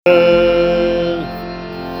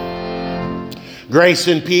Grace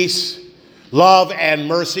and peace, love and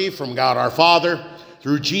mercy from God our Father,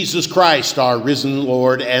 through Jesus Christ, our risen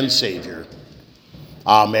Lord and Savior.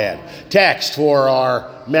 Amen. Text for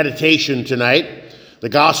our meditation tonight, the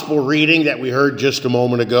gospel reading that we heard just a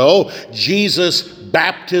moment ago, Jesus'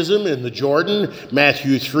 baptism in the Jordan,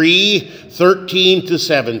 Matthew 3:13 to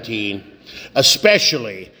 17,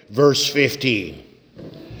 especially verse 15.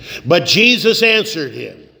 But Jesus answered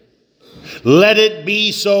him, "Let it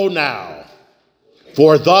be so now.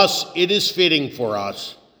 For thus it is fitting for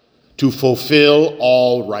us to fulfill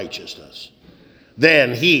all righteousness."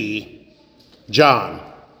 Then he, John,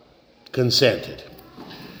 consented.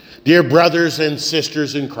 Dear brothers and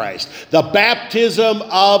sisters in Christ, the baptism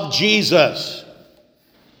of Jesus.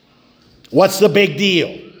 What's the big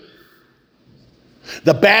deal?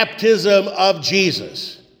 The baptism of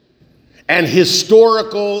Jesus, an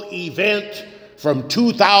historical event from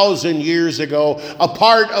 2,000 years ago, a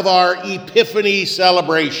part of our Epiphany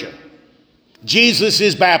celebration. Jesus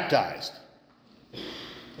is baptized.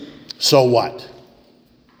 So what?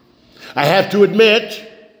 I have to admit,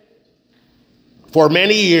 for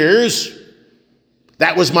many years,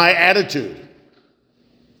 that was my attitude.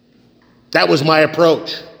 That was my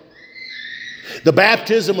approach. The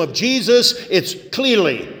baptism of Jesus, it's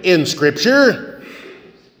clearly in Scripture,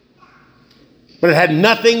 but it had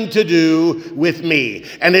nothing to do with me.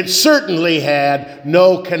 And it certainly had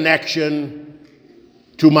no connection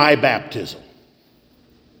to my baptism.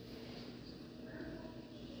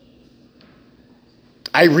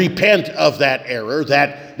 I repent of that error,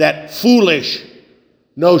 that foolish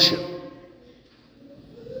notion.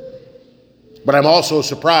 But I'm also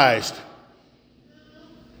surprised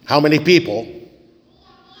how many people,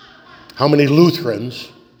 how many Lutherans,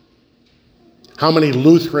 how many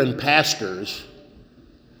Lutheran pastors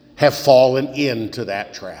have fallen into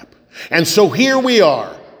that trap. And so here we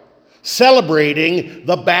are, celebrating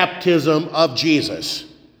the baptism of Jesus.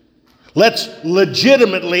 Let's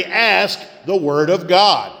legitimately ask the Word of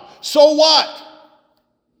God. So what?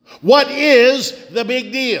 What is the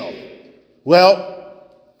big deal? Well,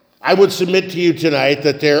 I would submit to you tonight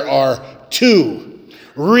that there are two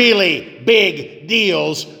really big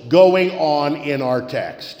deals going on in our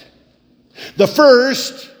text. The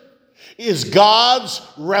first is God's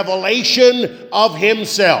revelation of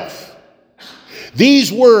himself.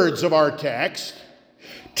 These words of our text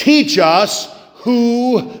teach us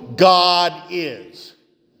who God is.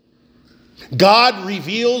 God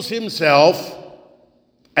reveals himself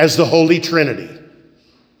as the Holy Trinity.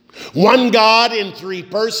 One God in three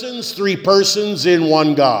persons in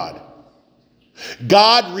one God.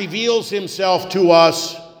 God reveals himself to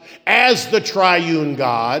us as the triune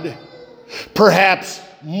God, perhaps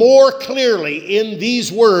more clearly in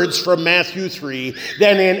these words from Matthew 3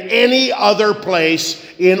 than in any other place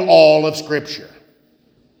in all of Scripture.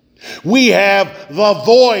 We have the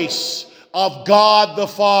voice of God the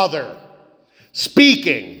Father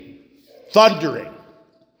speaking, thundering.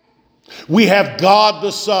 We have God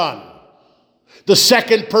the Son, the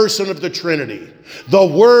second person of the Trinity, the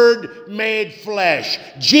Word made flesh,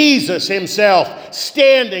 Jesus himself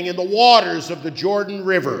standing in the waters of the Jordan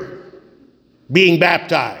River, being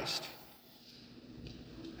baptized.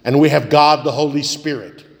 And we have God the Holy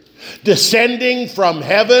Spirit descending from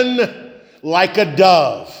heaven like a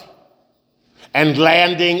dove and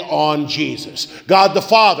landing on Jesus. God the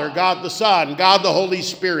Father, God the Son, God the Holy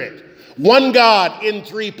Spirit. One God in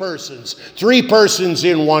three persons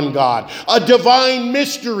in one God. A divine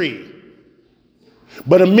mystery,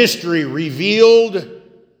 but a mystery revealed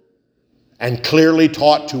and clearly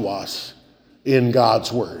taught to us in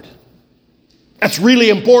God's Word. That's really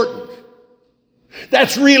important.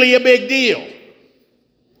 That's really a big deal.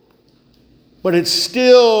 But it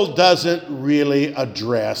still doesn't really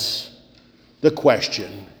address the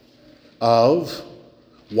question of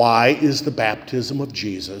why is the baptism of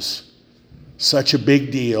Jesus such a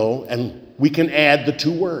big deal? And we can add the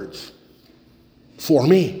two words, for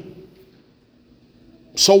me.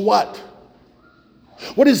 So what?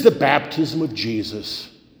 What is the baptism of Jesus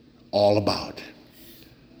all about?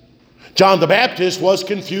 John the Baptist was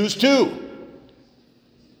confused too.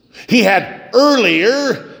 He had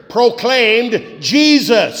earlier proclaimed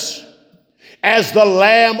Jesus as the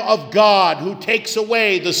Lamb of God who takes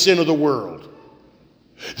away the sin of the world.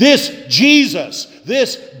 This Jesus,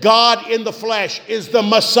 this God in the flesh, is the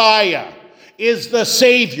Messiah, is the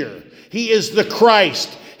Savior. He is the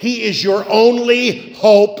Christ. He is your only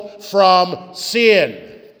hope from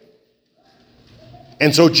sin.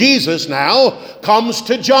 And so Jesus now comes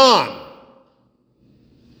to John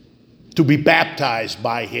to be baptized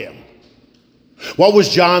by him. What was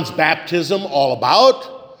John's baptism all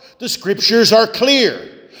about? The scriptures are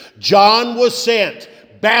clear. John was sent,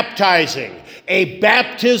 baptizing, a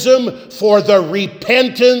baptism for the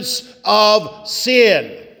repentance of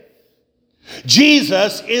sin.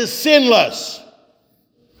 Jesus is sinless.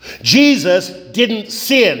 Jesus didn't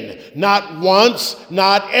sin, not once,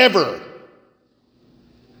 not ever.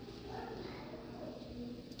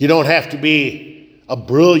 You don't have to be a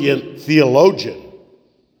brilliant theologian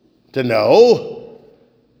to know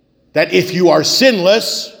that if you are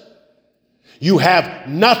sinless, you have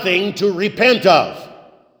nothing to repent of.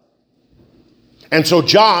 And so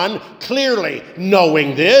John, clearly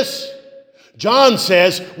knowing this, John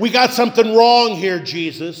says, we got something wrong here,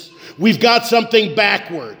 Jesus. We've got something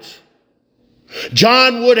backwards.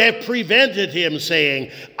 John would have prevented him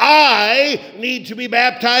saying, I need to be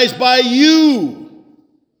baptized by you.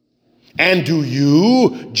 And do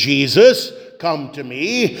you, Jesus, come to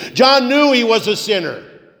me? John knew he was a sinner.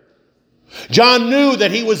 John knew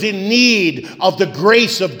that he was in need of the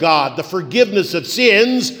grace of God, the forgiveness of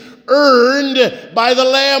sins earned by the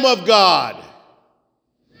Lamb of God.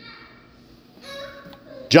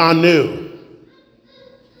 John knew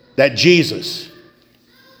that Jesus,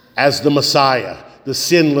 as the Messiah, the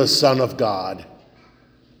sinless Son of God,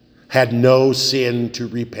 had no sin to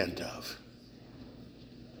repent of.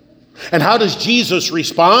 And how does Jesus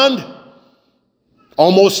respond?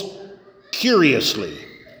 Almost curiously.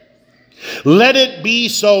 Let it be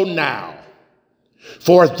so now,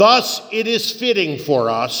 for thus it is fitting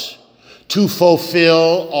for us to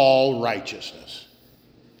fulfill all righteousness.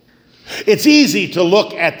 It's easy to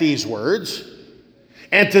look at these words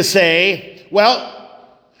and to say,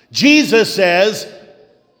 well, Jesus says,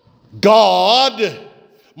 God,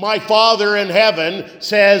 my Father in heaven,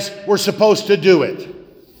 says we're supposed to do it.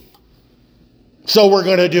 So we're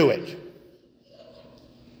going to do it.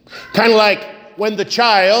 Kind of like when the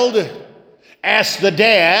child asks the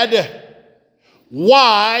dad,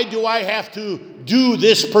 why do I have to do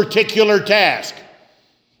this particular task?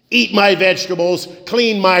 Eat my vegetables,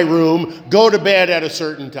 clean my room, go to bed at a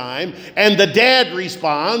certain time. And the dad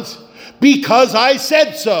responds, because I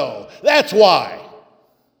said so. That's why.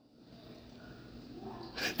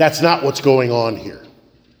 That's not what's going on here.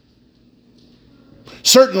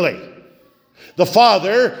 Certainly, the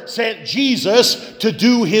Father sent Jesus to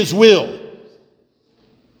do his will.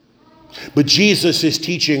 But Jesus is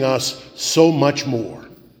teaching us so much more.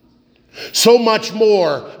 So much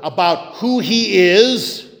more about who he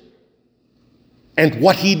is and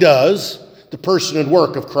what he does, the person and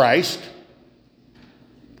work of Christ.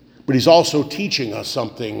 But he's also teaching us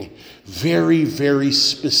something very, very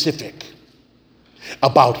specific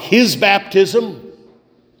about his baptism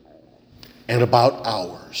and about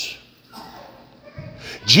ours.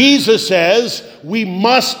 Jesus says we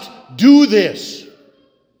must do this.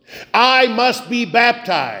 I must be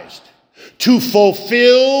baptized to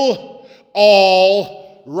fulfill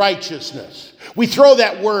all righteousness. We throw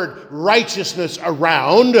that word righteousness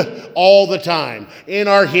around all the time. In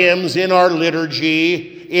our hymns, in our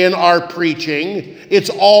liturgy, in our preaching. It's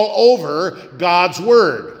all over God's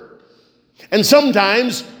word. And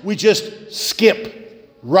sometimes we just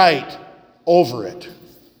skip right over it.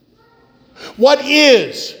 What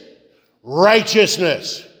is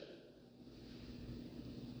righteousness?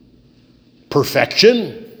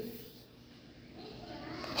 Perfection,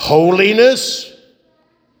 holiness,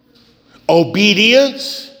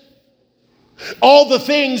 obedience, all the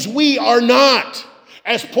things we are not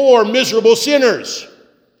as poor, miserable sinners.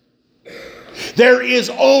 There is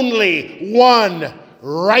only one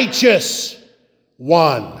righteous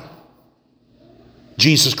one,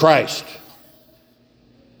 Jesus Christ,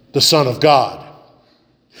 the Son of God.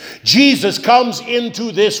 Jesus comes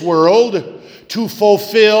into this world to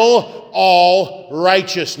fulfill all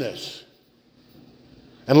righteousness.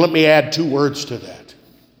 And let me add 2 words to that.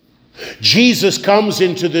 Jesus comes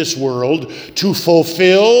into this world to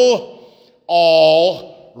fulfill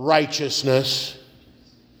all righteousness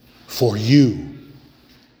for you.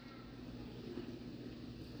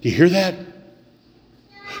 Do you hear that?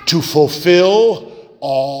 To fulfill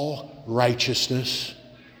all righteousness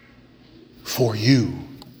for you.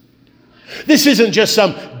 This isn't just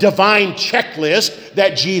some divine checklist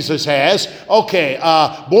that Jesus has. Okay,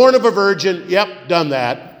 born of a virgin, yep, done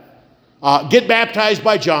that. Get baptized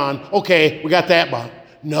by John, okay, we got that.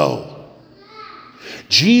 No.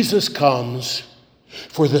 Jesus comes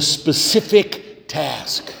for the specific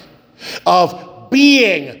task of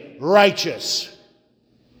being righteous,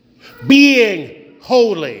 being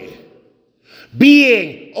holy,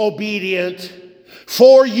 being obedient,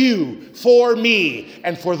 for you, for me,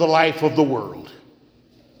 and for the life of the world.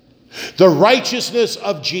 The righteousness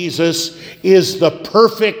of Jesus is the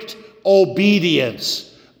perfect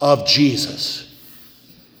obedience of Jesus.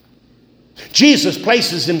 Jesus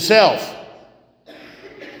places himself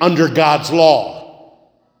under God's law.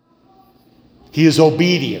 He is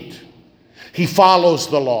obedient. He follows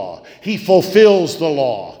the law. He fulfills the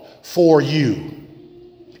law for you.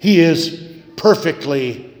 He is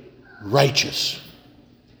perfectly righteous.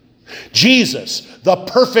 Jesus, the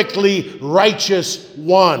perfectly righteous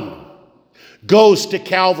one, goes to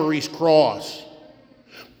Calvary's cross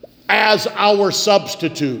as our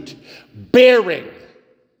substitute, bearing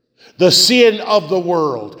the sin of the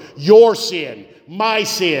world, your sin, my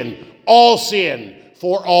sin, all sin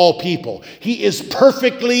for all people. He is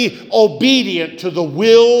perfectly obedient to the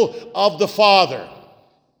will of the Father.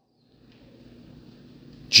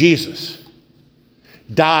 Jesus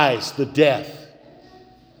dies the death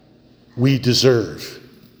we deserve.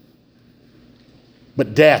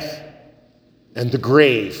 But death and the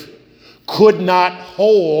grave could not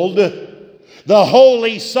hold the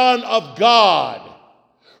Holy Son of God,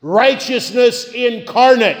 righteousness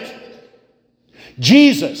incarnate.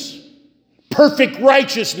 Jesus, perfect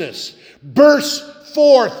righteousness, bursts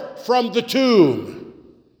forth from the tomb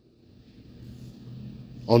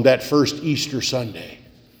on that first Easter Sunday.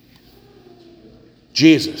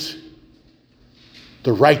 Jesus,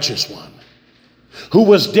 the righteous one, who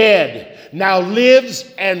was dead, now lives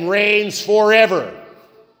and reigns forever.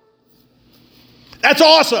 That's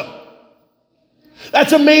awesome.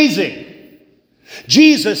 That's amazing.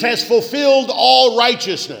 Jesus has fulfilled all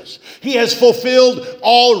righteousness. He has fulfilled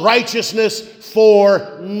all righteousness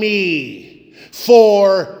for me,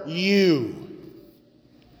 for you.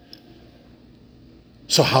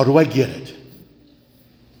 So how do I get it?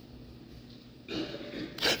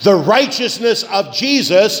 The righteousness of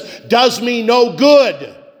Jesus does me no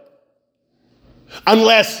good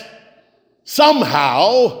unless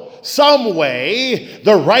somehow, some way,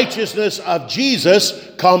 the righteousness of Jesus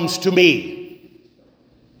comes to me.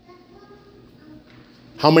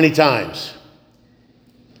 How many times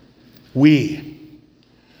we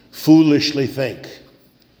foolishly think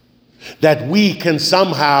that we can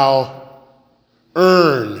somehow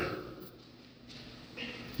earn,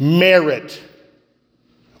 merit,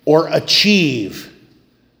 or achieve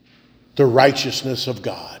the righteousness of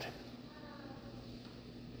God.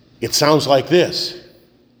 It sounds like this.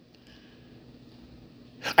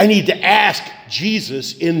 I need to ask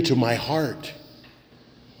Jesus into my heart.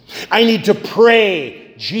 I need to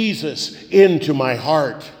pray Jesus into my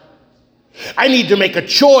heart. I need to make a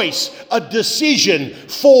choice, a decision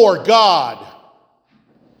for God.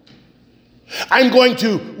 I'm going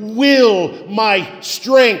to will my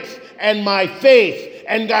strength and my faith,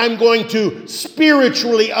 and I'm going to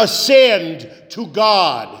spiritually ascend to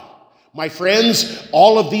God. My friends,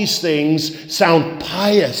 all of these things sound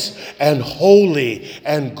pious and holy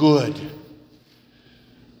and good.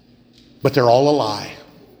 But they're all a lie.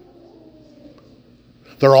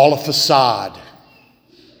 They're all a facade.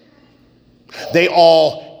 They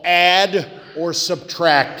all add or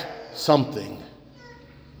subtract something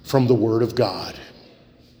from the Word of God.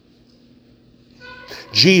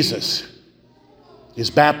 Jesus is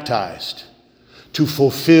baptized to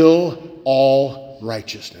fulfill all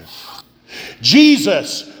righteousness.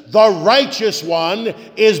 Jesus, the righteous one,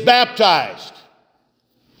 is baptized.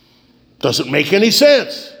 Doesn't make any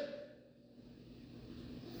sense.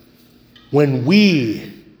 When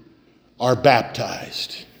we are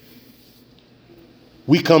baptized,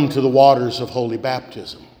 we come to the waters of holy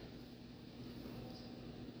baptism.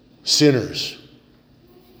 Sinners,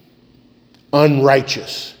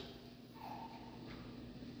 unrighteous,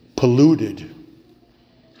 polluted,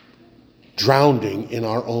 drowning in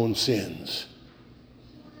our own sins,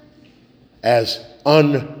 as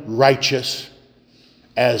unrighteous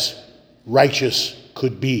as righteous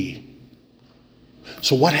could be.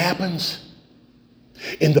 So what happens?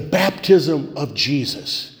 In the baptism of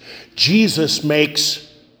Jesus, Jesus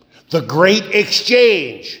makes the great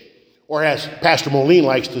exchange, or as Pastor Moline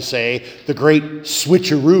likes to say, the great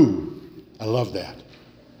switcheroo. I love that.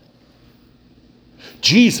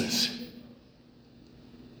 Jesus,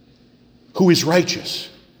 who is righteous,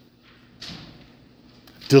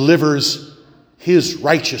 delivers his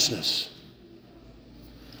righteousness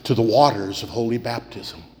to the waters of holy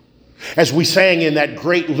baptism. As we sang in that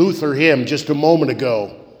great Luther hymn just a moment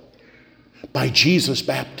ago, by Jesus'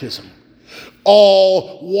 baptism,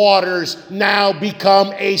 all waters now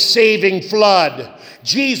become a saving flood.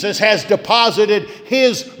 Jesus has deposited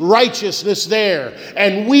his righteousness there,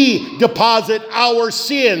 and we deposit our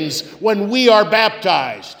sins when we are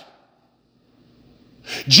baptized.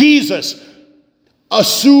 Jesus,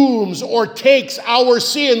 assumes or takes our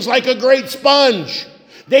sins like a great sponge.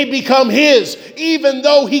 They become his, even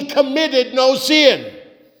though he committed no sin.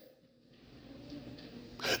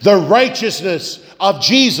 The righteousness of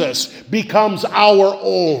Jesus becomes our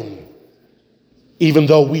own, even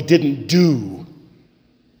though we didn't do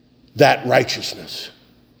that righteousness.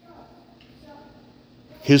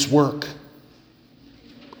 His work,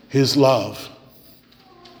 his love,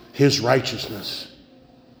 his righteousness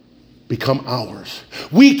become ours.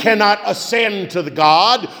 We cannot ascend to the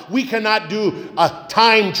God. We cannot do a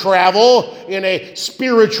time travel in a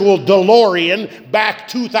spiritual DeLorean back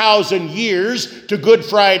 2,000 years to Good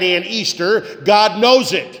Friday and Easter. God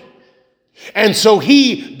knows it. And so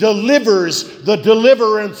he delivers the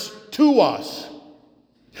deliverance to us.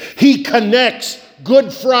 He connects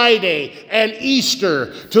Good Friday and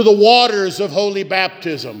Easter to the waters of holy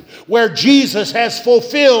baptism, where Jesus has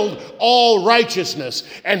fulfilled all righteousness,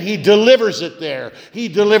 and he delivers it there. He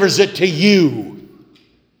delivers it to you.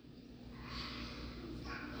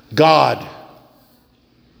 God,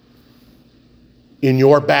 in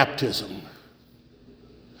your baptism,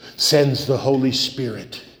 sends the Holy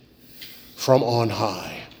Spirit from on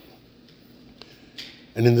high.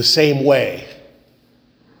 And in the same way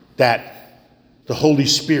that the Holy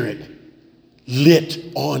Spirit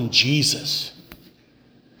lit on Jesus,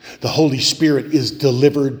 the Holy Spirit is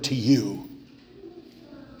delivered to you.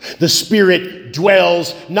 The Spirit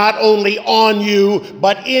dwells not only on you,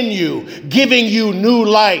 but in you, giving you new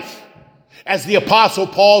life. As the Apostle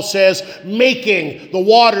Paul says, making the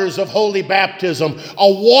waters of holy baptism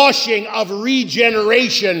a washing of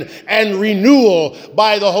regeneration and renewal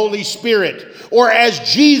by the Holy Spirit. Or as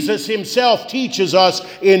Jesus himself teaches us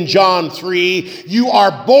in John 3, you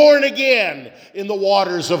are born again in the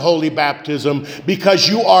waters of holy baptism because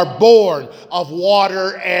you are born of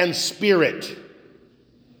water and Spirit.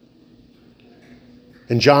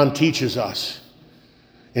 And John teaches us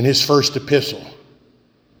in his first epistle,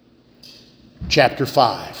 chapter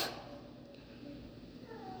 5,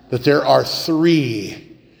 that there are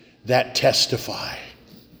three that testify: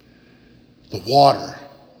 the water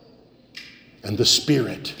and the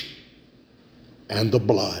Spirit and the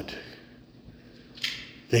blood.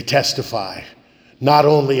 They testify not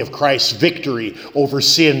only of Christ's victory over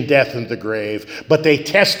sin, death, and the grave, but they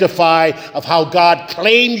testify of how God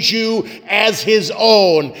claims you as his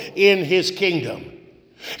own in his kingdom.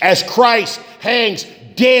 As Christ hangs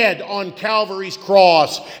dead on Calvary's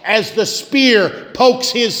cross, as the spear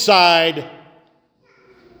pokes his side,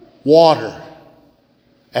 water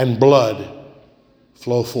and blood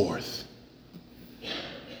flow forth.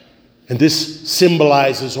 And this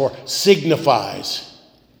symbolizes or signifies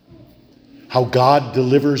how God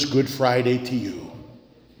delivers Good Friday to you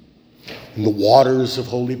in the waters of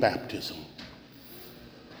holy baptism,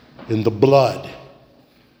 in the blood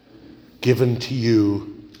given to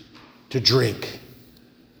you to drink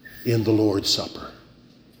in the Lord's Supper.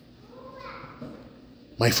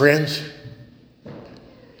 My friends,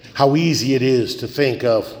 how easy it is to think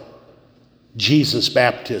of Jesus'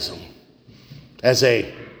 baptism as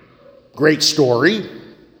a great story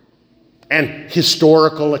and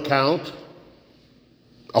historical account,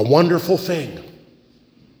 a wonderful thing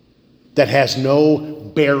that has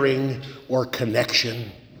no bearing or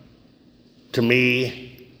connection to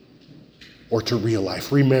me or to real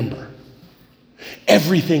life. Remember,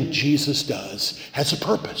 everything Jesus does has a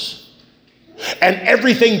purpose. And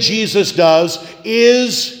everything Jesus does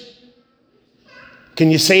is,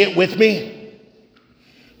 can you say it with me?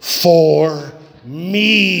 For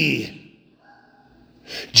me.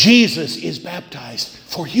 Jesus is baptized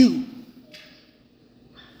for you.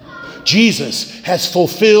 Jesus has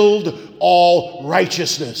fulfilled all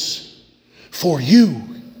righteousness for you.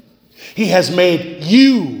 He has made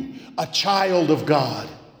you a child of God.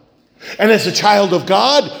 And as a child of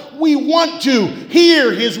God, we want to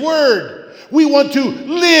hear his word. We want to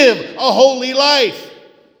live a holy life.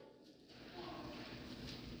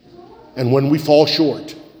 And when we fall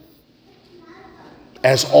short,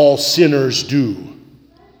 as all sinners do,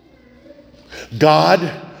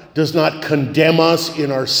 God does not condemn us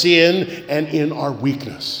in our sin and in our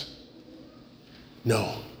weakness.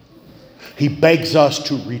 No. He begs us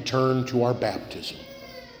to return to our baptism,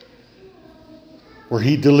 where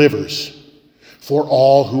he delivers for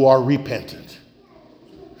all who are repentant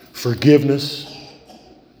forgiveness,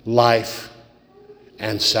 life,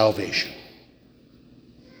 and salvation.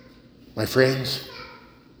 My friends,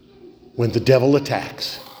 when the devil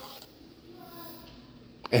attacks,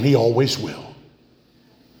 and he always will,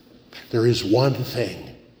 there is one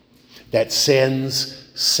thing that sends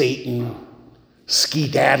Satan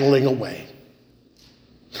skedaddling away.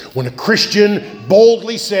 When a Christian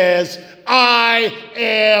boldly says, I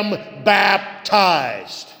am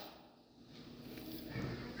baptized.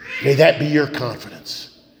 May that be your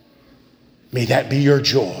confidence. May that be your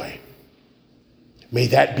joy. May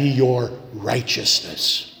that be your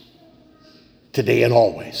righteousness today and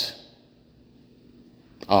always.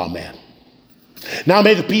 Amen. Now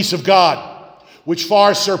may the peace of God, which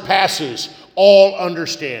far surpasses all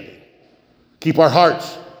understanding, keep our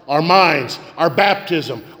hearts, our minds, our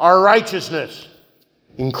baptism, our righteousness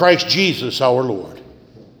in Christ Jesus our Lord.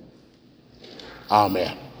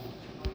 Amen.